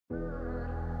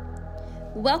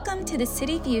Welcome to the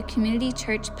City View Community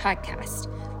Church podcast.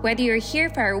 Whether you're here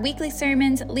for our weekly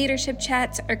sermons, leadership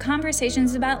chats, or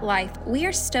conversations about life, we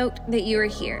are stoked that you are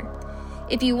here.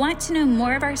 If you want to know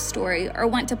more of our story or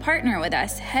want to partner with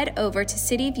us, head over to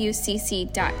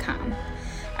cityviewcc.com.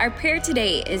 Our prayer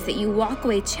today is that you walk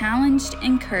away challenged,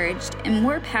 encouraged, and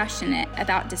more passionate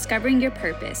about discovering your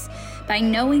purpose by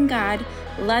knowing God,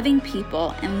 loving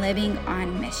people, and living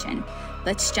on mission.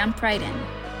 Let's jump right in.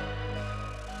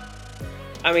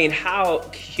 I mean, how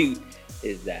cute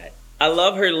is that? I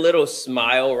love her little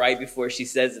smile right before she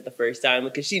says it the first time,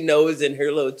 because she knows in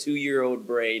her little 2-year-old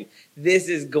brain, this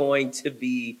is going to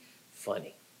be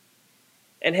funny.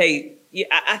 And hey,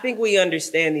 I think we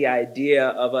understand the idea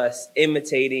of us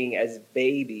imitating as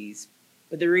babies,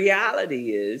 but the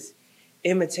reality is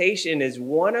imitation is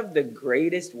one of the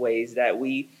greatest ways that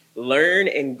we learn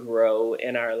and grow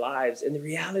in our lives. And the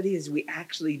reality is we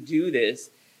actually do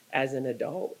this as an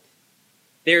adult.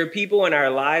 There are people in our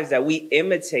lives that we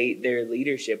imitate their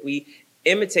leadership. We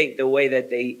imitate the way that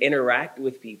they interact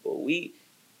with people. We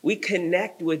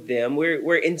connect with them.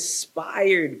 We're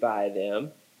inspired by them.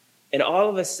 And all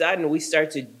of a sudden, we start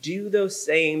to do those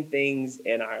same things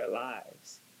in our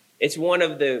lives. It's one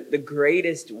of the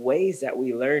greatest ways that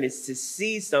we learn is to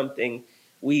see something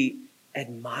we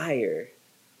admire,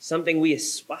 something we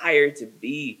aspire to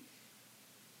be.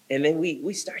 And then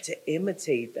we start to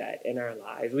imitate that in our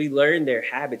lives. We learn their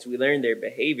habits. We learn their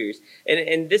behaviors.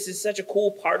 And this is such a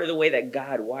cool part of the way that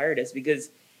God wired us, because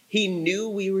he knew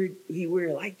we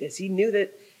were like this. He knew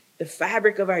that the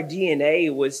fabric of our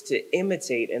DNA was to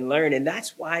imitate and learn. And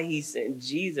that's why he sent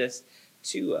Jesus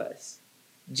to us.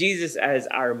 Jesus as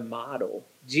our model.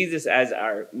 Jesus as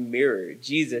our mirror.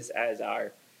 Jesus as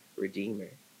our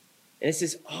redeemer. And it's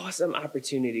this awesome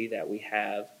opportunity that we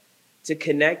have to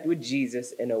connect with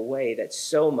Jesus in a way that's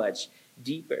so much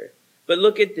deeper. But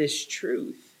look at this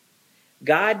truth.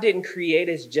 God didn't create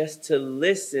us just to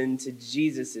listen to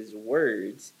Jesus's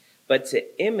words, but to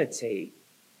imitate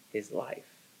his life.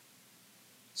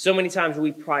 So many times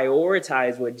we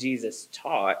prioritize what Jesus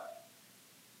taught,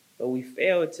 but we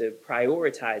fail to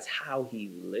prioritize how he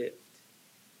lived.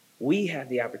 We have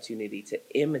the opportunity to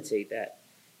imitate that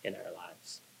in our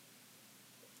lives.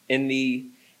 In the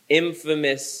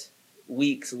infamous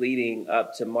weeks leading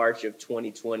up to March of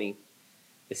 2020,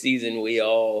 the season we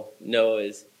all know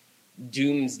as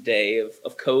doomsday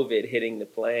of COVID hitting the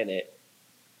planet,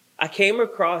 I came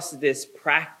across this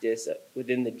practice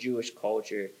within the Jewish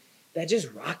culture that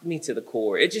just rocked me to the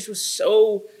core. It just was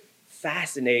so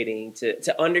fascinating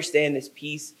to understand this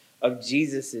piece of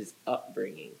Jesus's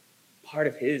upbringing, part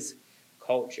of his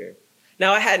culture.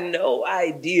 Now, I had no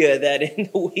idea that in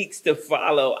the weeks to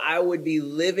follow, I would be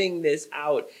living this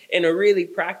out in a really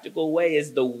practical way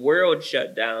as the world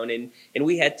shut down and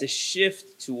we had to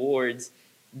shift towards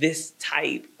this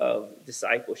type of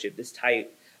discipleship, this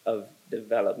type of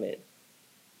development.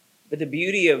 But the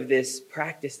beauty of this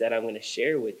practice that I'm going to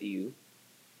share with you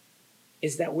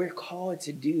is that we're called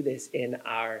to do this in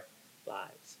our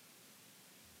lives.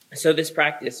 So this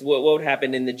practice, what would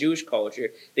happen in the Jewish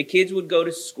culture, the kids would go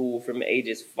to school from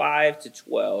ages 5 to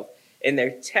 12, and their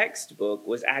textbook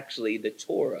was actually the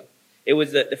Torah. It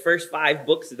was the first 5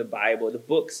 books of the Bible, the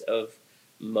books of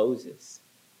Moses.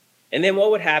 And then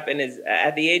what would happen is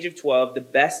at the age of 12, the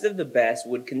best of the best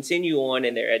would continue on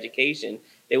in their education.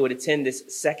 They would attend this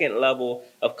second level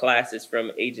of classes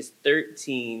from ages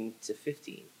 13 to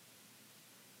 15.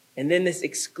 And then this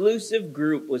exclusive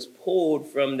group was pulled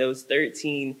from those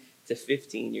 13 to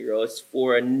 15-year-olds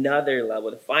for another level,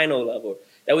 the final level,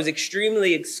 that was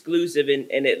extremely exclusive, and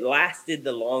it lasted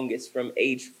the longest from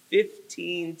age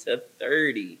 15 to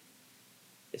 30,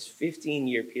 this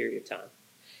 15-year period of time.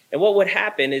 And what would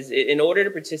happen is, in order to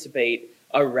participate,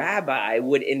 a rabbi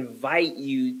would invite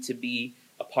you to be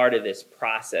a part of this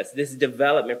process, this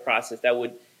development process that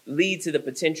would lead to the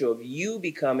potential of you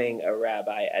becoming a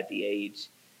rabbi at the age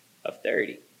of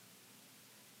 30.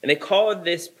 And they called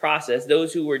this process,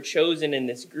 those who were chosen in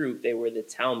this group, they were the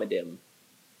Talmidim.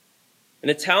 And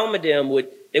the Talmidim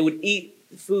would eat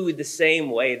food the same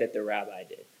way that the rabbi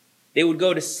did. They would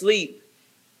go to sleep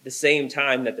the same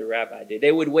time that the rabbi did.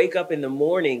 They would wake up in the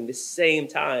morning the same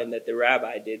time that the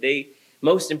rabbi did.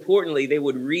 Most importantly, they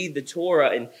would read the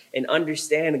Torah and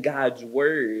understand God's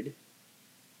word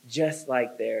just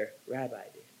like their rabbi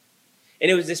did. And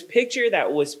it was this picture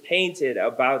that was painted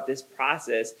about this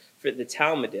process for the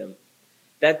Talmidim,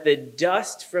 that the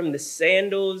dust from the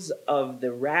sandals of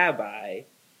the rabbi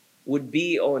would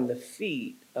be on the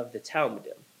feet of the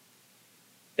Talmidim.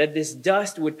 That this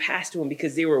dust would pass to them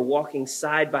because they were walking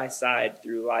side by side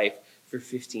through life for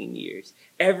 15 years.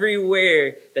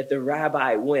 Everywhere that the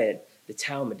rabbi went, the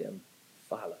Talmudim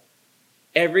followed.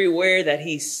 Everywhere that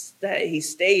he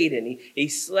stayed and he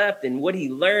slept, and what he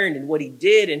learned and what he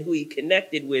did and who he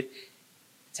connected with,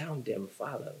 the Talmudim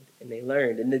followed and they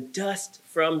learned. And the dust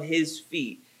from his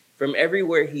feet, from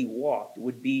everywhere he walked,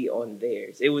 would be on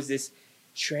theirs. It was this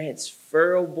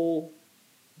transferable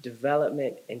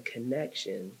development and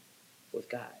connection with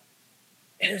God.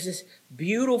 And it was this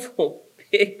beautiful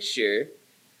picture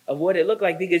of what it looked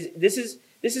like, because this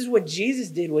is what Jesus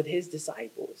did with his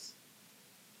disciples.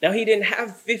 Now, he didn't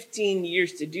have 15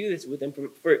 years to do this with them.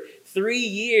 For 3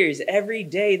 years, every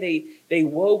day they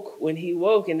woke when he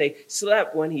woke, and they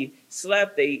slept when he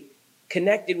slept. They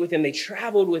connected with him. They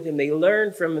traveled with him. They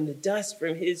learned from him. The dust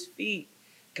from his feet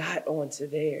got onto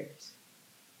theirs.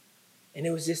 And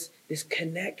it was this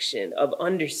connection of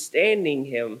understanding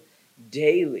him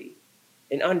daily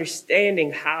and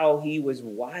understanding how he was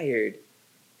wired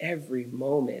every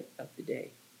moment of the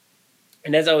day.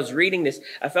 And as I was reading this,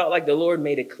 I felt like the Lord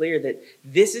made it clear that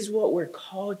this is what we're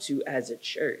called to as a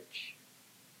church.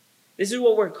 This is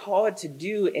what we're called to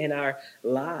do in our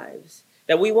lives.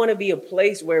 That we want to be a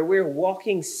place where we're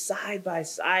walking side by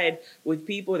side with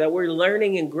people, that we're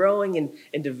learning and growing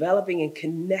and developing and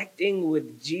connecting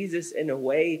with Jesus in a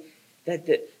way that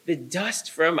the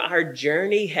dust from our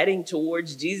journey heading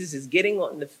towards Jesus is getting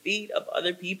on the feet of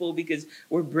other people, because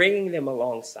we're bringing them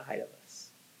alongside of us.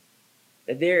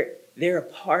 That they're a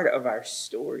part of our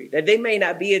story, that they may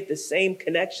not be at the same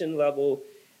connection level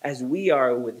as we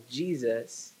are with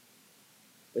Jesus,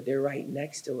 but they're right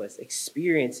next to us,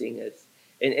 experiencing us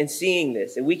and seeing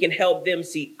this. And we can help them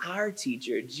see our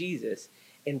teacher, Jesus,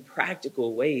 in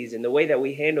practical ways, in the way that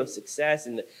we handle success,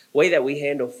 in the way that we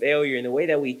handle failure, in the way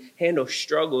that we handle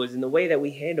struggles, in the way that we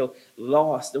handle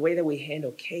loss, the way that we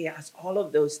handle chaos, all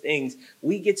of those things.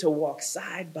 We get to walk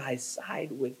side by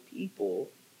side with people,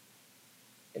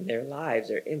 and their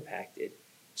lives are impacted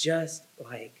just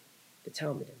like the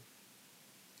Talmudim.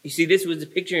 You see, this was the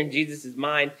picture in Jesus'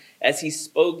 mind as he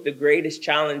spoke the greatest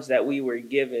challenge that we were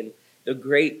given, the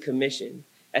Great Commission.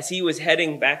 As he was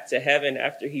heading back to heaven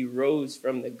after he rose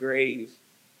from the grave,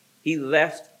 he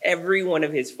left every one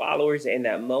of his followers in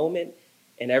that moment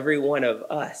and every one of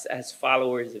us as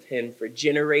followers of him for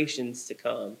generations to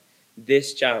come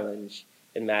this challenge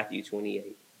in Matthew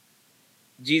 28.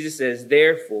 Jesus says,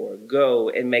 "Therefore, go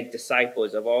and make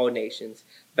disciples of all nations,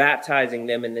 baptizing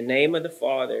them in the name of the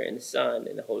Father and the Son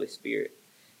and the Holy Spirit.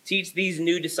 Teach these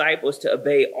new disciples to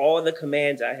obey all the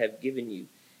commands I have given you.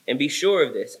 And be sure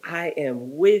of this, I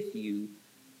am with you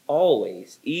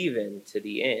always, even to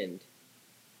the end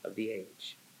of the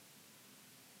age."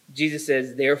 Jesus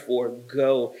says, "Therefore,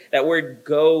 go." That word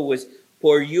 "go" was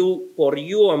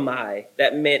poreuomai.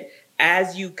 That meant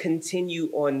as you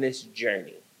continue on this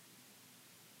journey.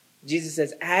 Jesus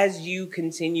says, as you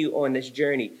continue on this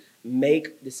journey,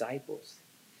 make disciples,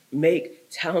 make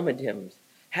Talmudims,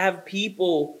 have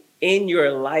people in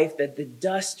your life that the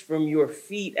dust from your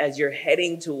feet as you're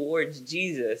heading towards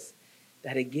Jesus,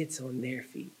 that it gets on their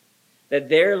feet, that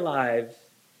their lives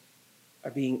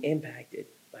are being impacted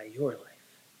by your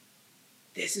life.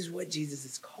 This is what Jesus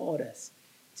has called us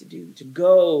to do, to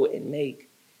go and make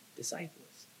disciples.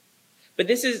 But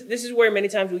this is where many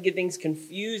times we get things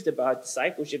confused about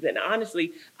discipleship. And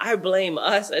honestly, I blame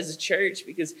us as a church,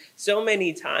 because so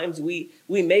many times we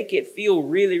make it feel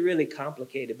really, really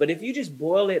complicated. But if you just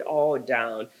boil it all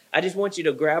down, I just want you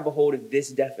to grab a hold of this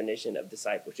definition of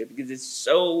discipleship, because it's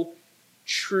so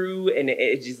true and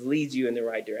it just leads you in the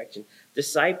right direction.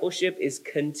 Discipleship is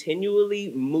continually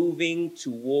moving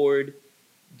toward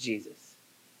Jesus.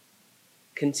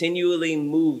 Continually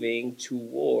moving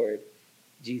toward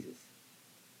Jesus.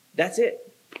 That's it.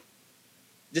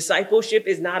 Discipleship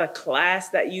is not a class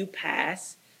that you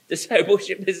pass.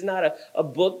 Discipleship is not a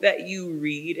book that you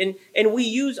read. And we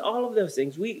use all of those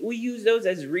things. We use those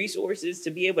as resources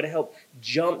to be able to help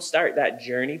jumpstart that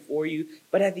journey for you.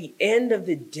 But at the end of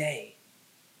the day,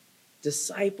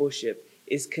 discipleship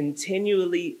is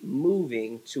continually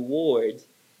moving towards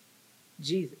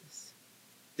Jesus.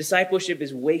 Discipleship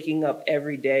is waking up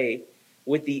every day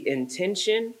with the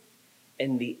intention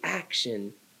and the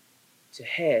action to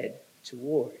head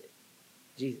toward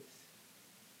Jesus.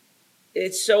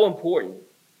 It's so important.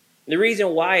 The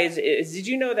reason why is did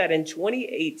you know that in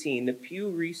 2018, the Pew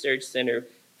Research Center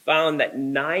found that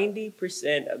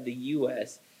 90% of the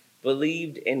U.S.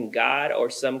 believed in God or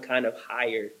some kind of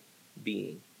higher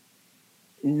being?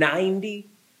 90%.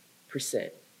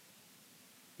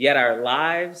 Yet our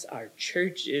lives, our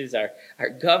churches, our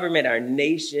government, our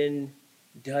nation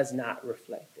does not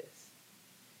reflect this.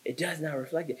 It does not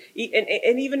reflect it.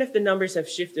 And even if the numbers have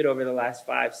shifted over the last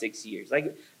 5-6 years,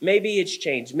 like maybe it's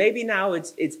changed. Maybe now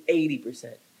it's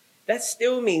 80%. That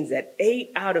still means that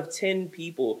 8 out of 10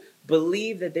 people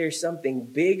believe that there's something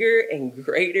bigger and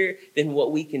greater than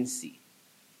what we can see.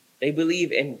 They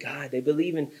believe in God. They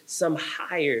believe in some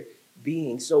higher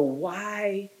being. So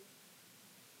why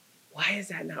is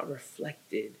that not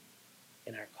reflected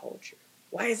in our culture?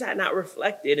 Why is that not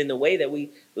reflected in the way that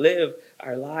we live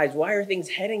our lives? Why are things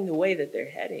heading the way that they're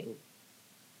heading?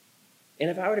 And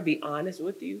if I were to be honest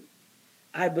with you,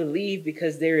 I believe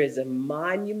because there is a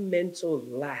monumental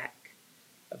lack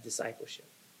of discipleship.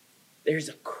 There's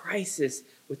a crisis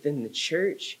within the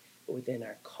church, within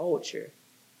our culture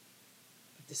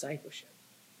of discipleship.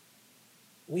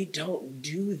 We don't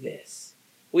do this.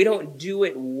 We don't do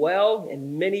it well,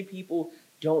 and many people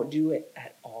don't do it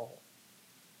at all.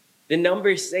 The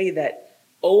numbers say that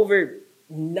over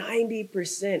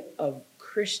 90% of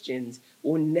Christians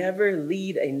will never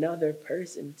lead another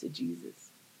person to Jesus.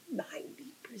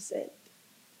 90%.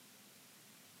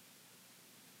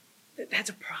 That's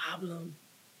a problem.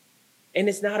 And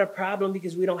it's not a problem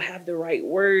because we don't have the right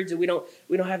words, or we don't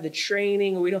have the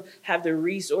training, or we don't have the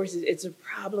resources. It's a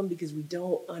problem because we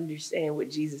don't understand what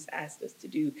Jesus asked us to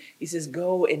do. He says,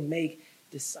 go and make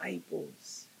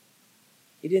disciples.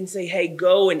 He didn't say, hey,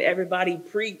 go and everybody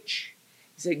preach.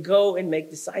 He said, go and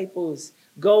make disciples.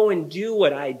 Go and do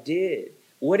what I did.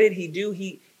 What did he do?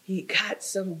 He got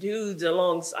some dudes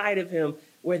alongside of him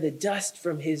where the dust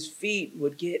from his feet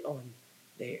would get on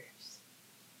theirs.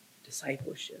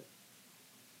 Discipleship.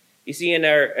 You see, in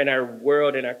our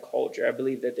world, in our culture, I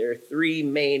believe that there are 3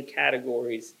 main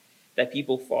categories that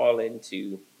people fall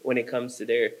into when it comes to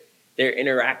their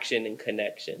interaction and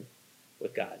connection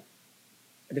with God.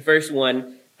 The first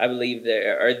one, I believe,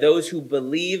 there are those who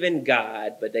believe in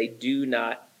God, but they do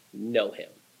not know him.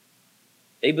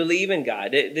 They believe in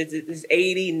God. This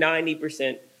 80,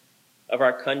 90% of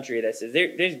our country that says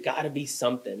there's got to be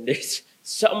something. There's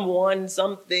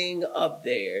something up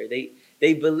there.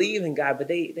 They believe in God, but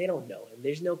they don't know him.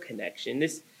 There's no connection.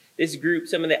 This group,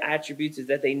 some of the attributes is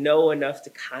that they know enough to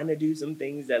kind of do some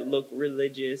things that look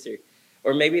religious,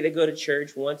 or maybe they go to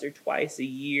church once or twice a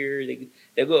year.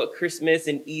 They go at Christmas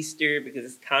and Easter because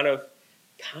it's kind of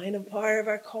part of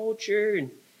our culture. And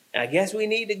I guess we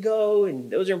need to go. And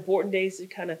those are important days to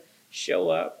kind of show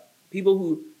up. People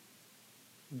who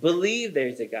believe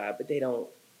there's a God, but they don't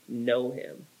know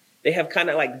him. They have kind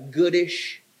of like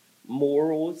goodish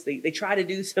morals. They try to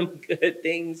do some good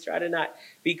things, try to not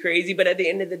be crazy. But at the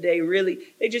end of the day, really,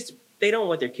 they don't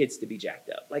want their kids to be jacked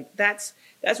up. Like that's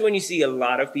when you see a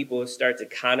lot of people start to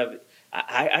kind of,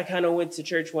 I kind of went to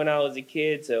church when I was a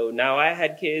kid, so now I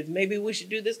had kids. Maybe we should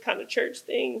do this kind of church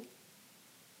thing.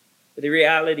 But the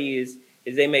reality is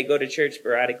they may go to church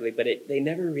sporadically, but they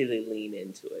never really lean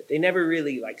into it. They never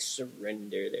really like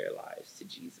surrender their lives to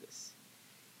Jesus.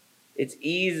 It's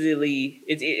easy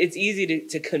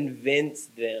to convince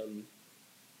them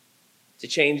to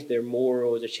change their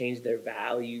morals or change their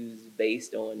values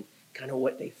based on kind of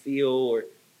what they feel or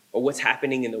what's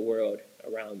happening in the world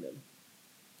around them.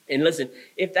 And listen,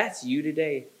 if that's you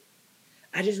today,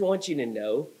 I just want you to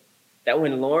know that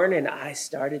when Lauren and I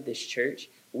started this church,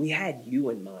 we had you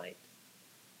in mind.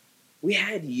 We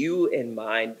had you in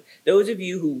mind. Those of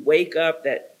you who wake up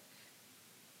that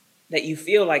you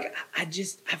feel like, I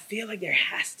feel like there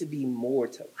has to be more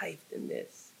to life than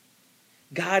this.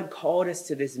 God called us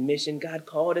to this mission. God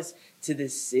called us to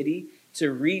this city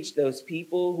to reach those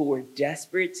people who are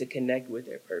desperate to connect with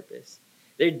their purpose.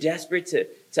 They're desperate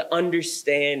to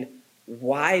understand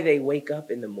why they wake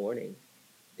up in the morning.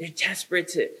 They're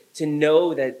desperate to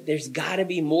know that there's got to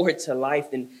be more to life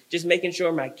than just making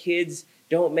sure my kids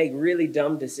don't make really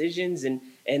dumb decisions and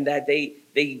that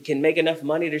they can make enough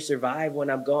money to survive when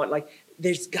I'm gone. Like,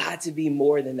 there's got to be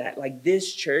more than that. Like,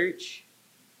 this church,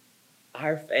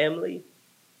 our family,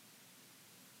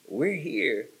 we're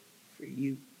here for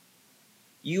you.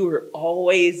 You are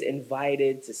always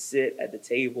invited to sit at the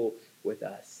table with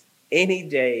us. Any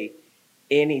day,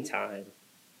 anytime.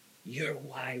 You're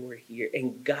why we're here.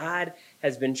 And God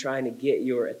has been trying to get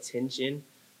your attention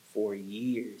for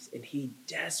years. And he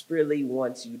desperately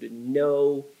wants you to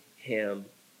know him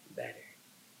better.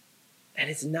 And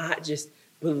it's not just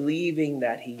believing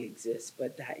that he exists,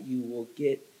 but that you will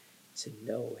get to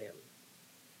know him.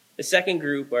 The second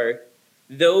group are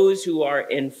those who are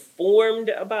informed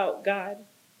about God,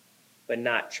 but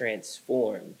not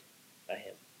transformed by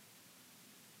him.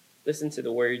 Listen to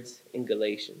the words in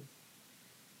Galatians.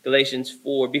 Galatians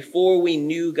 4, before we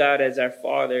knew God as our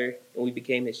Father and we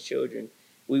became his children,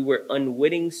 we were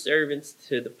unwitting servants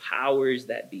to the powers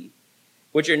that be.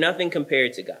 which are nothing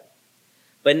compared to God.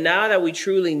 But now that we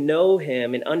truly know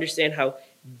him and understand how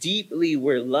deeply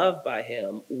we're loved by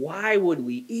him, why would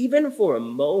we, even for a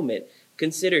moment,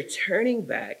 consider turning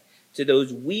back to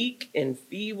those weak and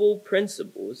feeble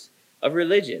principles of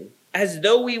religion, as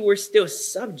though we were still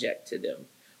subject to them?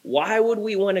 Why would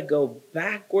we want to go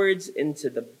backwards into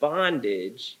the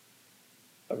bondage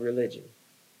of religion?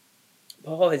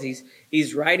 Paul, as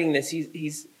he's writing this,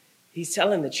 he's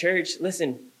telling the church,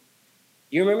 listen,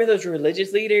 you remember those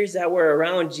religious leaders that were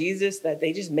around Jesus, that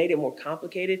they just made it more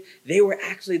complicated? They were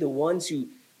actually the ones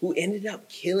who ended up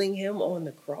killing him on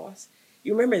the cross.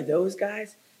 You remember those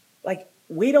guys? Like,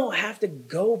 we don't have to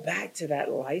go back to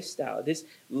that lifestyle, this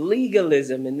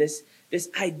legalism and this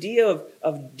idea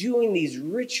of doing these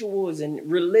rituals and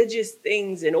religious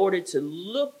things in order to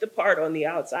look the part on the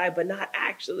outside, but not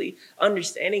actually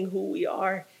understanding who we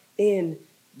are in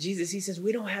Jesus. He says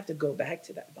we don't have to go back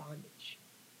to that bondage.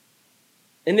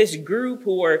 And this group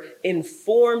who are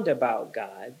informed about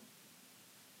God,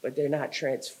 but they're not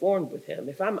transformed with him.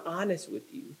 If I'm honest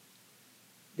with you,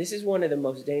 this is one of the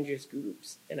most dangerous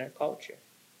groups in our culture.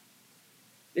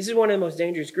 This is one of the most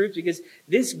dangerous groups because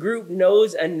this group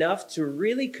knows enough to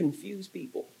really confuse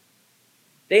people.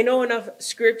 They know enough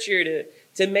scripture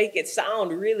to make it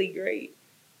sound really great.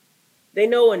 They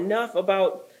know enough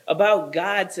about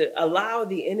God to allow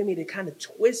the enemy to kind of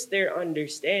twist their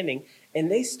understanding,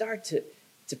 and they start to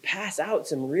pass out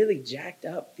some really jacked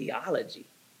up theology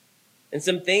and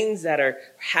some things that are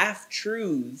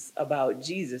half-truths about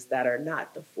Jesus that are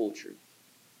not the full truth.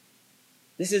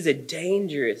 This is a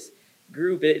dangerous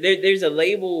group. There's a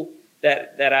label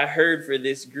that I heard for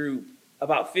this group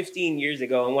about 15 years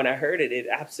ago, and when I heard it, it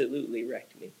absolutely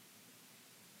wrecked me.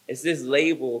 It's this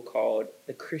label called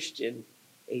the Christian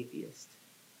atheist.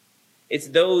 It's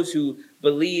those who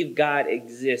believe God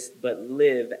exists but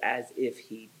live as if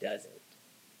he doesn't.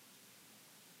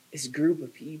 This group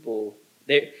of people,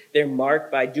 they're marked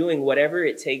by doing whatever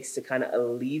it takes to kind of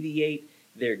alleviate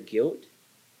their guilt,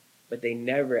 but they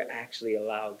never actually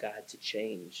allow God to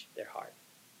change their heart.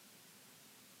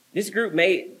 This group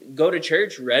may go to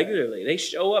church regularly. They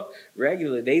show up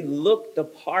regularly. They look the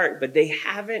part, but they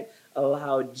haven't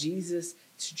allowed Jesus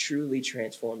to truly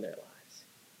transform their lives.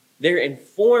 They're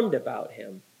informed about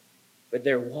him, but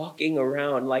they're walking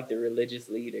around like the religious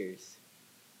leaders,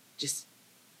 just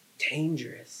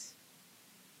dangerous,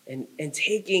 and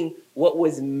taking what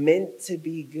was meant to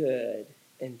be good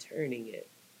and turning it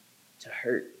to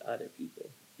hurt other people.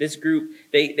 This group,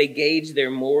 they gauge their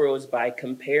morals by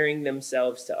comparing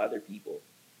themselves to other people.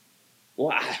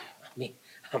 Well, I mean,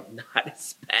 I'm not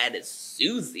as bad as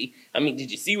Susie. I mean, did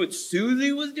you see what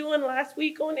Susie was doing last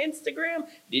week on Instagram?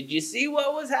 Did you see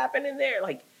what was happening there?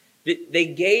 Like, they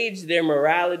gauge their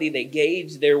morality. They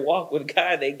gauge their walk with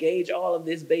God. They gauge all of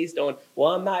this based on,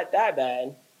 well, I'm not that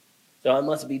bad, so I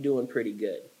must be doing pretty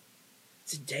good.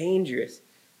 It's a dangerous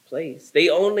place. They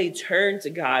only turn to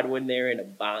God when they're in a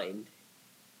bind.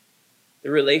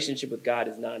 The relationship with God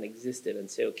is non-existent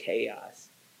until chaos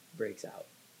breaks out.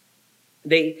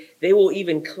 They will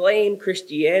even claim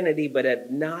Christianity, but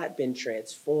have not been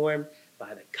transformed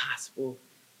by the gospel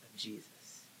of Jesus.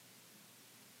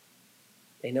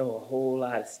 They know a whole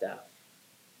lot of stuff,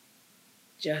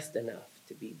 just enough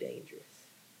to be dangerous.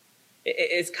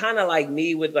 It's kind of like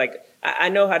me with I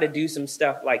know how to do some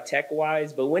stuff like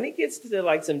tech-wise, but when it gets to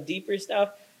like some deeper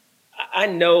stuff, I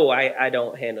know I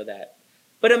don't handle that.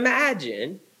 But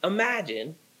imagine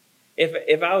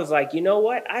if I was like, you know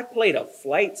what? I played a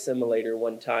flight simulator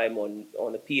one time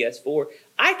on the PS4.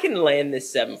 I can land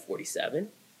this 747.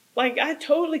 Like, I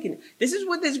totally can. This is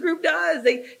what this group does.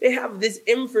 They have this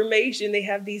information. They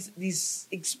have these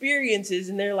experiences,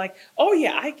 and they're like, oh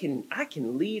yeah, I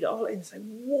can lead all. And it's like,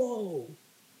 whoa,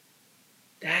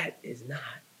 that is not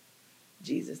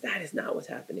Jesus. That is not what's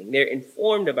happening. They're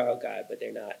informed about God, but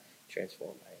they're not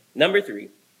transformed by him. Number 3,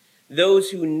 those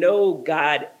who know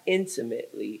God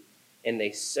intimately and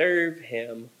they serve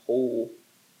him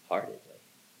wholeheartedly.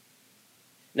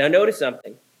 Now, notice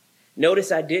something.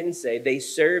 Notice I didn't say they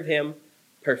serve him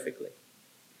perfectly.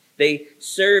 They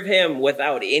serve him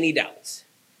without any doubts.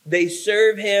 They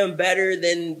serve him better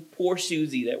than poor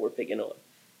Susie that we're picking on.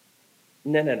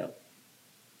 No.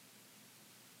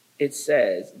 It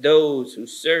says those who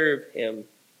serve him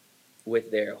with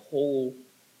their whole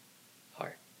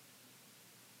heart.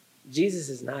 Jesus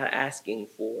is not asking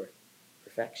for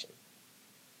perfection.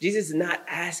 Jesus is not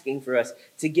asking for us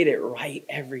to get it right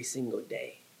every single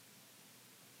day.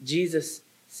 Jesus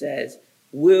says,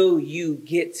 will you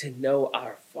get to know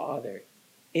our Father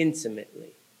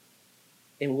intimately?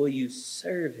 And will you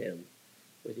serve him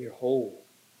with your whole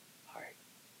heart?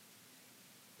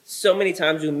 So many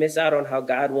times we miss out on how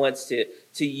God wants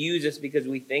to use us because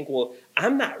we think, well,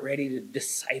 I'm not ready to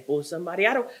disciple somebody.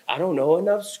 I don't know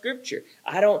enough scripture.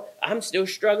 I'm still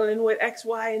struggling with X,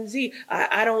 Y, and Z.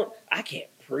 I can't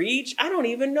preach. I don't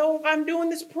even know if I'm doing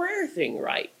this prayer thing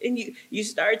right. And you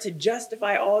start to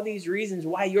justify all these reasons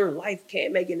why your life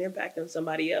can't make an impact on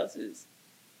somebody else's.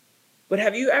 But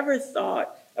have you ever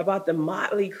thought about the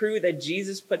motley crew that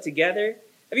Jesus put together?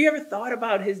 Have you ever thought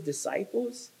about his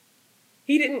disciples?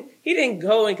 He didn't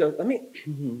go and go,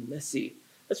 let's see.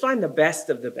 Let's find the best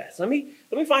of the best. Let me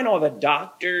find all the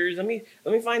doctors. Let me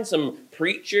find some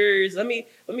preachers. Let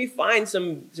me find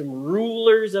some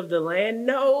rulers of the land.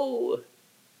 No.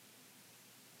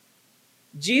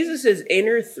 Jesus'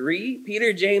 inner three,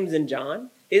 Peter, James, and John,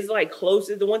 his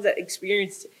closest, the ones that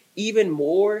experienced even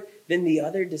more than the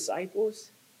other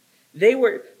disciples. They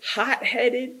were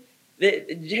hot-headed.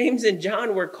 James and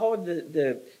John were called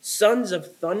the sons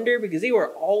of thunder because they were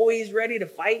always ready to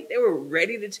fight. They were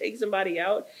ready to take somebody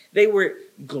out. They were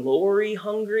glory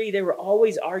hungry. They were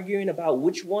always arguing about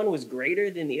which one was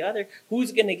greater than the other.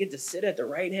 Who's going to get to sit at the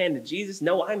right hand of Jesus?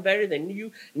 No, I'm better than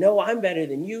you. No, I'm better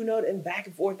than you. No, and back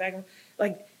and forth, back and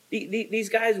forth. These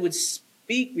guys would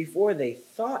speak before they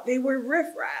thought. They were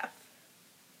riffraff.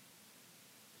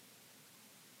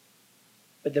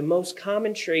 But the most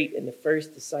common trait in the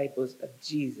first disciples of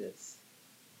Jesus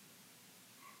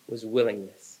was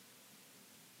willingness.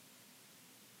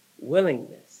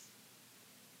 Willingness.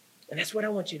 And that's what I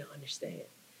want you to understand.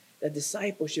 That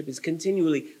discipleship is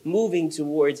continually moving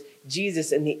towards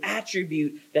Jesus, and the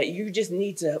attribute that you just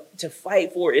need to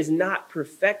fight for is not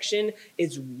perfection,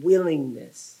 it's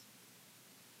willingness.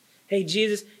 Hey,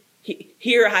 Jesus,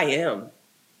 here I am.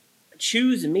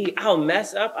 Choose me. I'll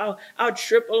mess up. I'll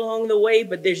trip along the way,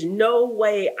 but there's no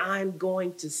way I'm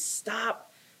going to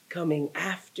stop coming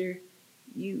after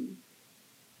you.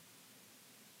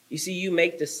 You see, you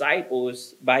make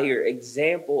disciples by your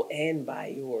example and by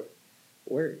your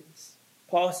words.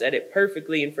 Paul said it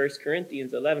perfectly in 1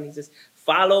 Corinthians 11. He says,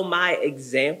 follow my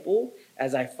example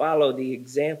as I follow the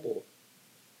example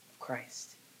of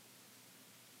Christ.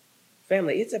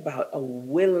 Family, it's about a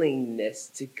willingness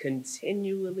to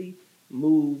continually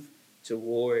move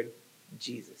toward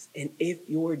Jesus. And if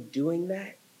you're doing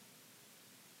that,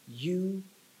 you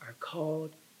are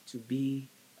called to be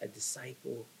a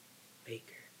disciple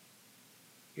maker.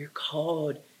 You're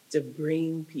called to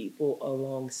bring people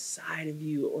alongside of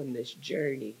you on this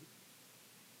journey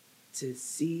to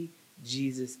see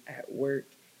Jesus at work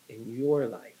in your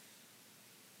life.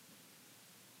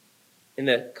 In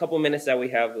the couple minutes that we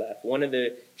have left, one of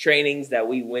the trainings that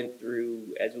we went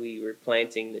through as we were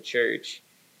planting the church,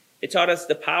 it taught us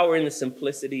the power and the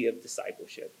simplicity of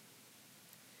discipleship.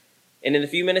 And in the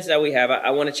few minutes that we have, I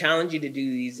want to challenge you to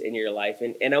do these in your life.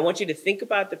 And I want you to think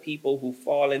about the people who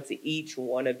fall into each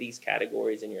one of these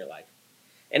categories in your life.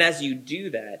 And as you do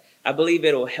that, I believe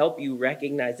it'll help you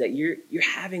recognize that you're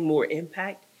having more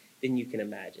impact than you can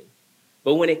imagine.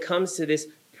 But when it comes to this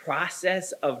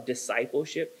process of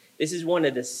discipleship, this is one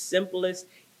of the simplest,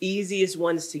 easiest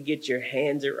ones to get your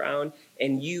hands around,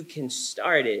 and you can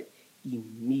start it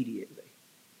immediately.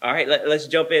 All right, let's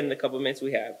jump in the couple minutes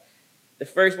we have. The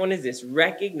first one is this: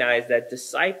 recognize that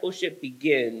discipleship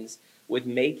begins with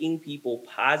making people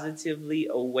positively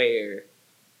aware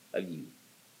of you.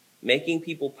 Making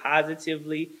people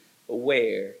positively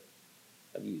aware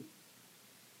of you.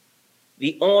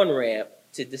 The on-ramp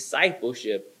to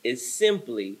discipleship is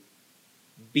simply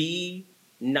be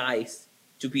nice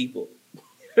to people.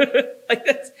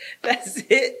 That's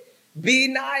it. Be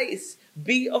nice.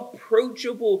 Be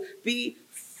approachable. Be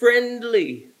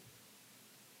friendly.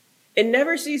 It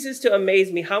never ceases to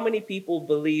amaze me how many people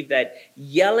believe that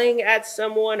yelling at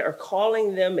someone or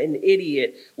calling them an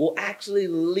idiot will actually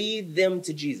lead them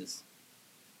to Jesus.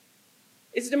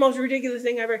 It's the most ridiculous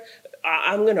thing ever.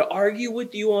 I'm going to argue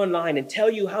with you online and tell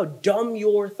you how dumb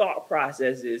your thought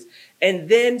process is, and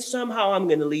then somehow I'm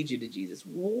going to lead you to Jesus.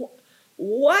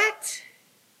 What?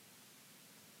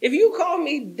 If you call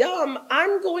me dumb,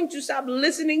 I'm going to stop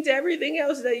listening to everything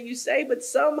else that you say, but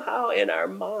somehow in our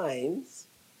minds,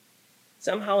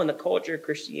 somehow in the culture of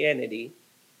Christianity,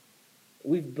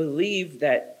 we've believed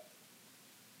that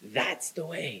that's the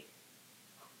way.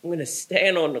 I'm going to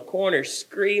stand on the corner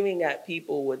screaming at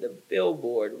people with a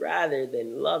billboard rather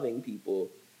than loving people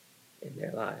in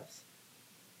their lives.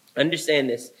 Understand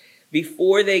this.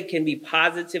 Before they can be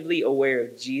positively aware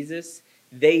of Jesus,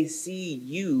 they see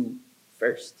you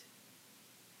first.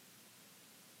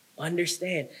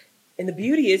 Understand. And the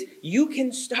beauty is, you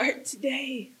can start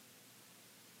today.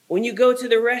 When you go to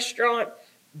the restaurant,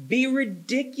 be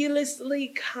ridiculously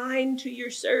kind to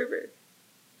your server.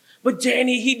 But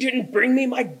Danny, he didn't bring me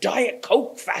my Diet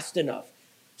Coke fast enough.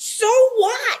 So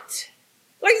what?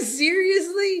 Like,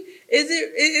 seriously?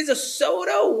 Is a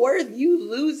soda worth you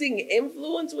losing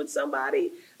influence with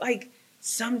somebody? Like,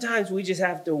 sometimes we just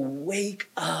have to wake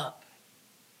up.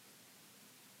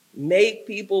 Make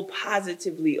people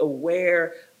positively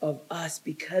aware of us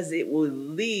because it will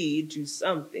lead to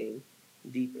something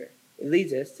deeper. It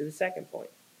leads us to the second point.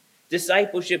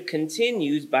 Discipleship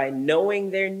continues by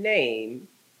knowing their name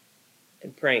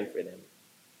and praying for them.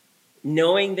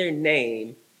 Knowing their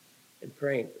name and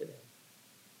praying for them.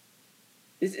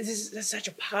 This is such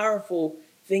a powerful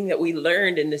thing that we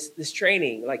learned in this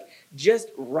training. Like, just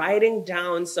writing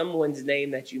down someone's name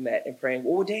that you met and praying,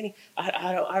 well, Danny,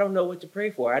 I don't know what to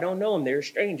pray for. I don't know him. They're a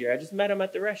stranger. I just met him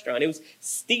at the restaurant. It was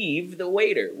Steve the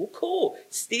waiter. Well, cool.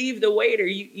 Steve the waiter.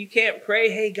 You can't pray,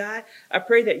 hey, God, I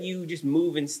pray that you just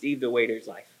move in Steve the waiter's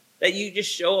life. That you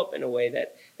just show up in a way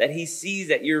that he sees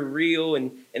that you're real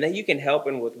and that you can help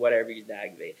him with whatever he's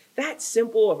aggravated. That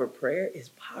simple of a prayer is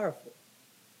powerful.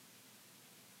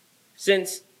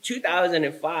 Since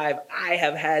 2005, I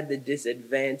have had the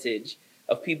disadvantage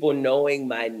of people knowing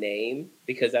my name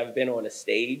because I've been on a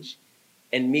stage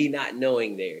and me not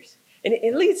knowing theirs. And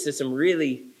it leads to some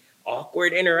really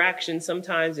awkward interactions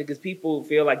sometimes because people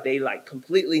feel like they like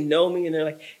completely know me and they're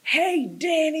like, hey,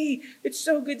 Danny, it's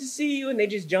so good to see you. And they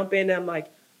just jump in and I'm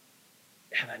like,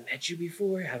 have I met you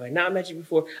before? Have I not met you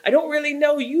before? I don't really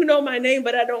know. You know my name,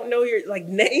 but I don't know your, like,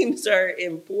 names are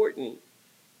important.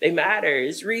 They matter.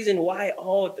 It's the reason why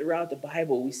all throughout the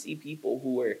Bible we see people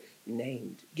who are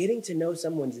named. Getting to know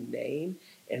someone's name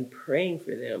and praying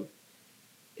for them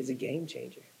is a game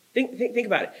changer. Think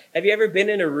about it. Have you ever been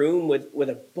in a room with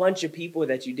a bunch of people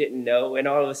that you didn't know and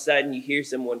all of a sudden you hear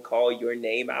someone call your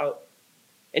name out?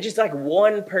 And just like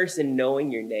one person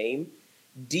knowing your name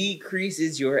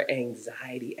decreases your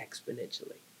anxiety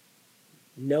exponentially.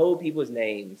 Know people's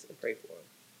names and pray for them.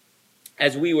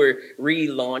 As we were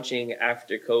relaunching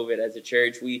after COVID as a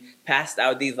church, we passed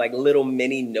out these like little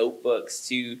mini notebooks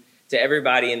to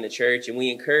everybody in the church. And we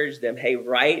encouraged them, hey,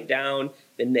 write down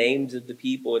the names of the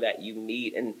people that you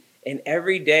meet. And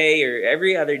every day or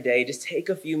every other day, just take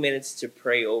a few minutes to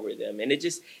pray over them. And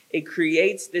it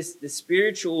creates this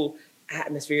spiritual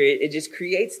atmosphere. It just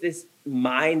creates this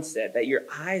mindset that your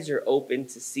eyes are open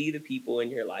to see the people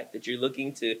in your life, that you're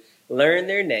looking to learn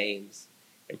their names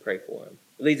and pray for them.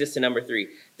 It leads us to number 3.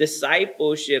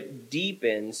 Discipleship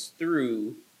deepens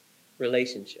through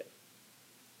relationship.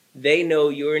 They know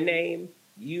your name.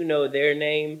 You know their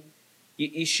name.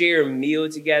 You share a meal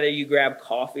together. You grab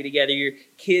coffee together. Your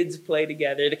kids play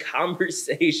together. The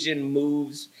conversation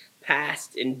moves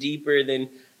past and deeper than,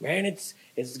 man, it's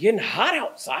getting hot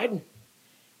outside.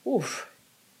 Oof.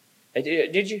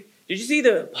 Did you see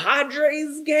the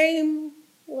Padres game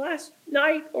last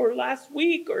night or last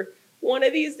week or one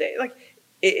of these days? Like,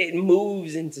 it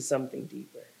moves into something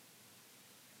deeper.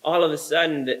 All of a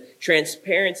sudden, the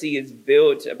transparency is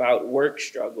built about work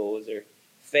struggles or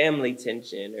family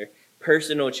tension or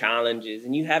personal challenges.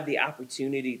 And you have the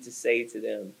opportunity to say to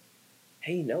them,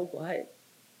 hey, you know what?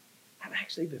 I've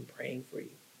actually been praying for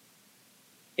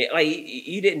you. Like,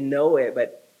 you didn't know it,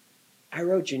 but I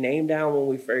wrote your name down when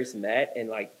we first met. And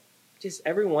like, just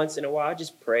every once in a while,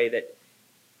 just pray that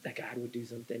God would do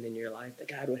something in your life, that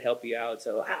God would help you out.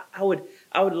 So I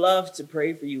would love to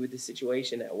pray for you with this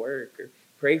situation at work, or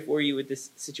pray for you with this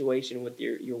situation with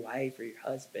your wife or your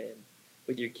husband,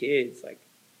 with your kids. Like,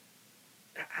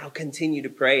 I'll continue to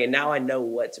pray. And now I know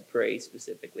what to pray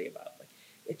specifically about. Like,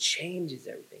 it changes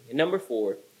everything. And number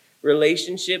 4,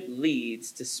 relationship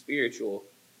leads to spiritual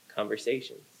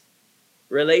conversations.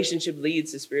 Relationship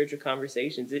leads to spiritual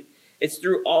conversations. It's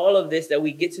through all of this that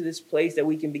we get to this place that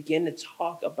we can begin to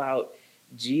talk about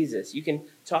Jesus. You can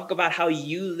talk about how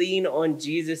you lean on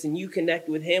Jesus and you connect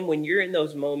with him when you're in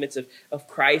those moments of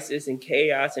crisis and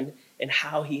chaos and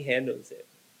how he handles it.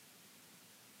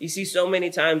 You see, so many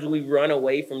times we run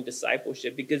away from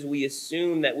discipleship because we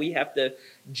assume that we have to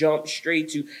jump straight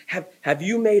to, have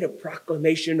you made a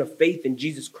proclamation of faith in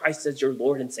Jesus Christ as your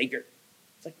Lord and Savior?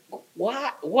 It's like,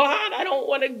 what? I don't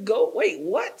want to go. Wait,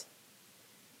 what?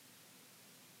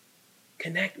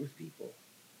 Connect with people.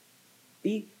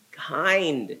 Be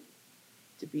kind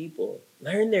to people.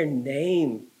 Learn their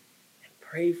name and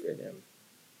pray for them.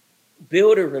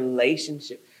 Build a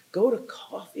relationship. Go to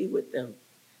coffee with them.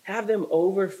 Have them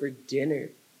over for dinner.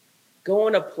 Go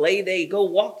on a play date. Go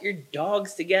walk your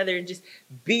dogs together and just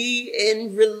be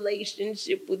in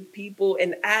relationship with people.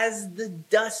 And as the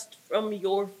dust from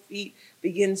your feet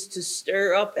begins to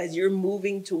stir up as you're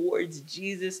moving towards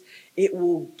Jesus, it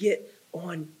will get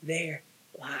on their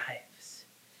lives.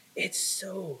 It's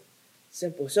so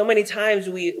Simple. So many times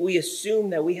we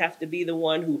assume that we have to be the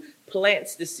one who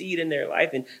plants the seed in their life,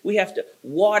 and we have to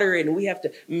water it, and we have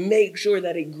to make sure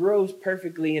that it grows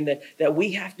perfectly, and that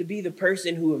we have to be the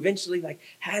person who eventually like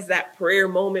has that prayer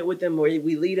moment with them where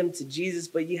we lead them to Jesus.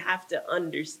 But you have to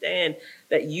understand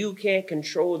that you can't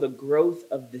control the growth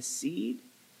of the seed,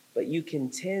 but you can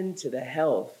tend to the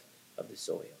health of the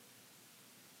soil.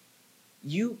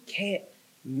 You can't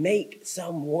make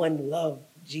someone love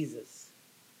Jesus.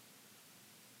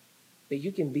 But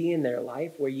you can be in their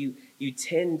life where you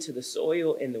tend to the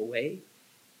soil in the way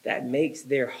that makes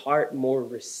their heart more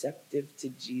receptive to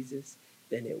Jesus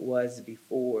than it was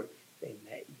before they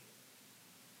met you.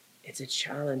 It's a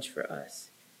challenge for us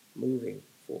moving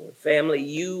forward. Family,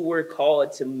 you were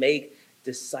called to make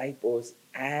disciples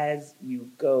as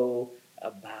you go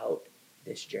about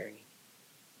this journey.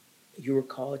 You were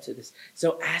called to this.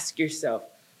 So ask yourself,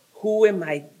 who am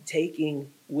I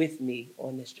taking with me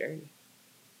on this journey?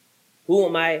 Who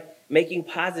am I making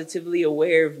positively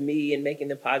aware of me and making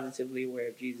them positively aware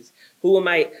of Jesus? Who am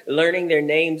I learning their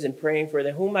names and praying for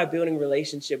them? Who am I building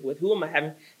relationship with? Who am I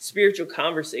having spiritual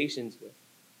conversations with?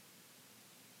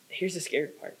 Here's the scary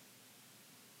part.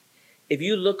 If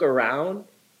you look around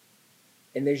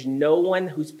and there's no one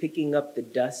who's picking up the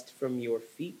dust from your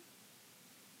feet,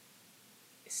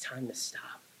 it's time to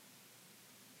stop.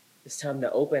 It's time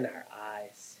to open our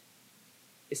eyes.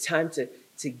 It's time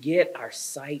to get our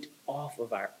sight off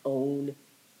of our own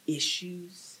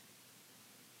issues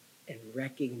and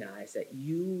recognize that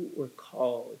you were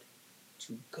called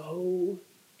to go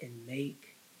and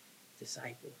make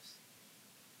disciples.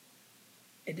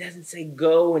 It doesn't say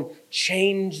go and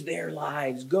change their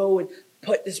lives, go and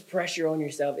put this pressure on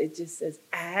yourself. It just says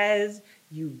as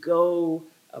you go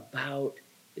about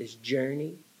this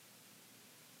journey,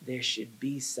 there should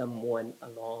be someone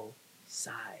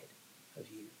alongside of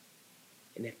you.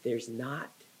 And if there's not,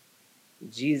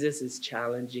 Jesus is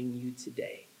challenging you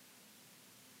today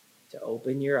to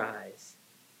open your eyes.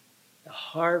 The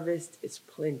harvest is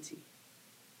plenty,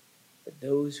 but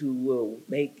those who will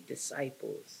make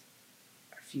disciples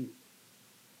are few.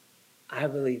 I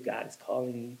believe God is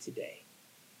calling you today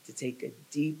to take a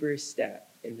deeper step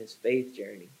in this faith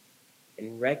journey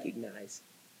and recognize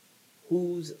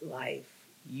whose life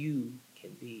you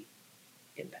can be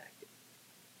impacted.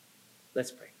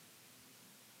 Let's pray.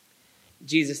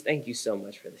 Jesus, thank you so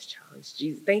much for this challenge.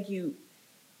 Jesus, thank you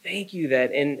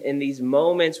that in these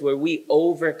moments where we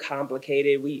overcomplicate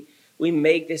it, we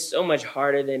make this so much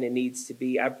harder than it needs to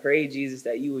be. I pray, Jesus,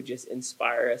 that you would just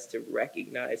inspire us to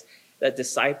recognize that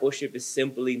discipleship is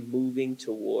simply moving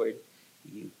toward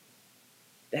you.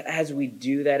 That as we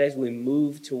do that, as we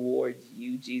move towards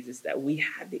you, Jesus, that we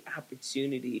have the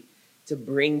opportunity to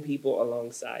bring people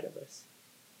alongside of us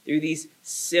through these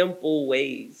simple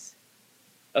ways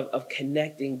of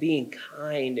connecting, being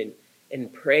kind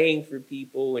and praying for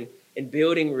people and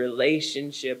building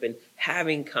relationship and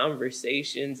having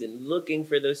conversations and looking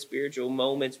for those spiritual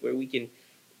moments where we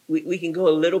can go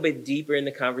a little bit deeper in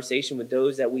the conversation with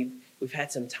those that we've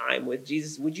had some time with.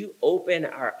 Jesus, would you open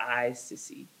our eyes to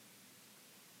see?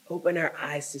 Open our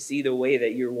eyes to see the way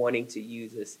that you're wanting to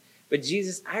use us. But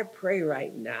Jesus, I pray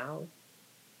right now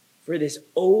for this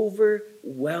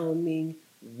overwhelming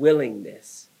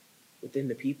willingness within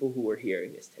the people who are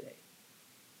hearing this today.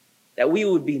 That we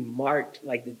would be marked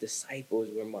like the disciples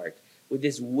were marked, with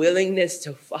this willingness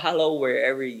to follow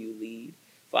wherever you lead,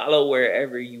 follow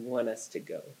wherever you want us to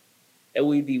go. That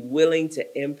we'd be willing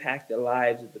to impact the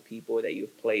lives of the people that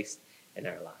you've placed in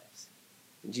our lives.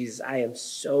 And Jesus, I am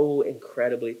so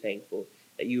incredibly thankful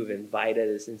that you have invited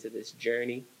us into this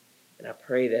journey. And I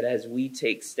pray that as we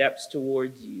take steps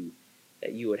towards you,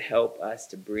 that you would help us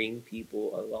to bring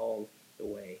people along the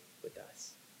way with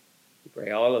us. We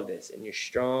pray all of this in your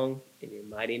strong, in your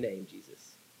mighty name,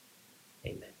 Jesus.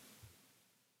 Amen.